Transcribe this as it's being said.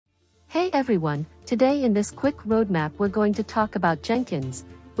Hey everyone, today in this quick roadmap we're going to talk about Jenkins,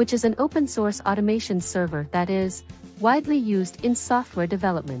 which is an open source automation server that is widely used in software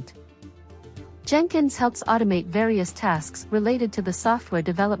development. Jenkins helps automate various tasks related to the software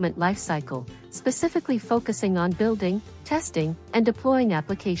development lifecycle, specifically focusing on building, testing, and deploying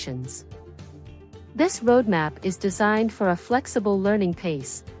applications. This roadmap is designed for a flexible learning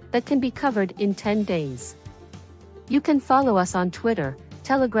pace that can be covered in 10 days. You can follow us on Twitter,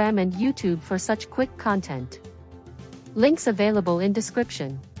 Telegram and YouTube for such quick content. Links available in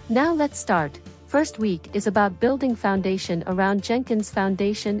description. Now let's start. First week is about building foundation around Jenkins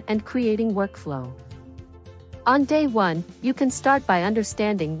Foundation and creating workflow. On day 1, you can start by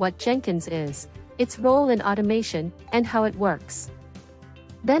understanding what Jenkins is, its role in automation, and how it works.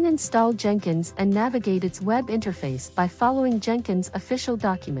 Then install Jenkins and navigate its web interface by following Jenkins official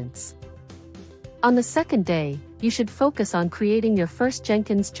documents. On the second day, you should focus on creating your first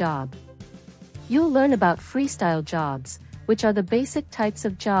Jenkins job. You'll learn about freestyle jobs, which are the basic types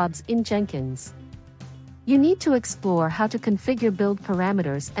of jobs in Jenkins. You need to explore how to configure build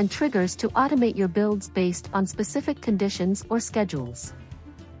parameters and triggers to automate your builds based on specific conditions or schedules.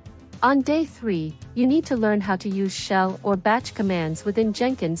 On day 3, you need to learn how to use shell or batch commands within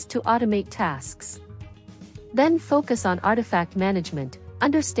Jenkins to automate tasks. Then focus on artifact management,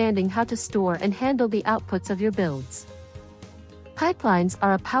 understanding how to store and handle the outputs of your builds. Pipelines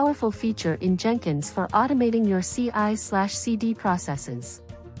are a powerful feature in Jenkins for automating your CI/CD processes.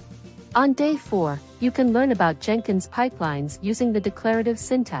 On day 4, you can learn about Jenkins pipelines using the declarative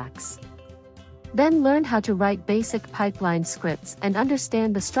syntax. Then learn how to write basic pipeline scripts and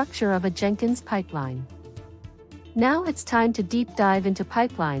understand the structure of a Jenkins pipeline. Now it's time to deep dive into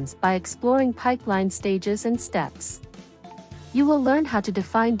pipelines by exploring pipeline stages and steps. You will learn how to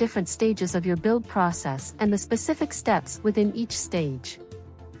define different stages of your build process and the specific steps within each stage.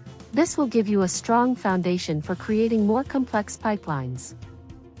 This will give you a strong foundation for creating more complex pipelines.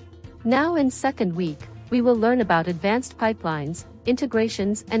 Now in second week, we will learn about advanced pipelines,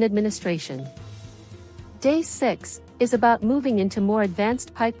 integrations and administration. Day 6 is about moving into more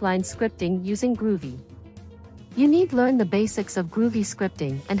advanced pipeline scripting using Groovy. You need to learn the basics of Groovy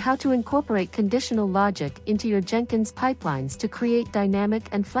scripting and how to incorporate conditional logic into your Jenkins pipelines to create dynamic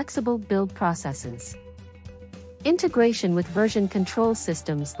and flexible build processes. Integration with version control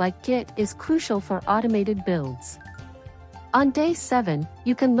systems like Git is crucial for automated builds. On day 7,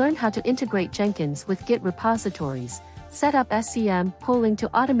 you can learn how to integrate Jenkins with Git repositories, set up SCM polling to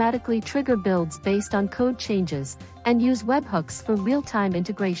automatically trigger builds based on code changes, and use webhooks for real-time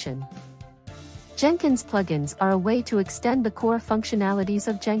integration. Jenkins plugins are a way to extend the core functionalities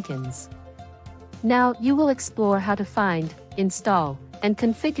of Jenkins. Now you will explore how to find, install, and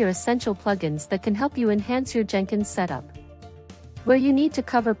configure essential plugins that can help you enhance your Jenkins setup. Where you need to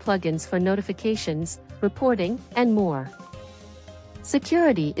cover plugins for notifications, reporting, and more.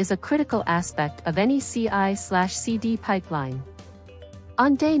 Security is a critical aspect of any CI/CD pipeline.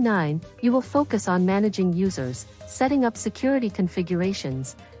 On day 9, you will focus on managing users, setting up security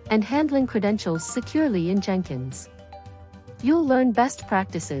configurations, and handling credentials securely in Jenkins. You'll learn best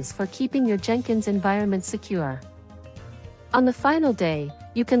practices for keeping your Jenkins environment secure. On the final day,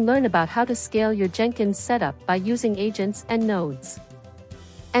 you can learn about how to scale your Jenkins setup by using agents and nodes.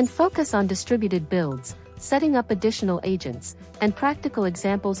 And focus on distributed builds, setting up additional agents, and practical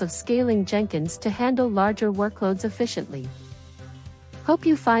examples of scaling Jenkins to handle larger workloads efficiently. Hope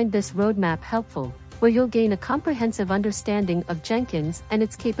you find this roadmap helpful, where you'll gain a comprehensive understanding of Jenkins and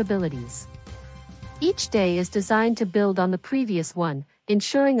its capabilities. Each day is designed to build on the previous one,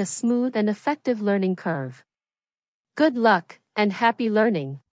 ensuring a smooth and effective learning curve. Good luck, and happy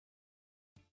learning!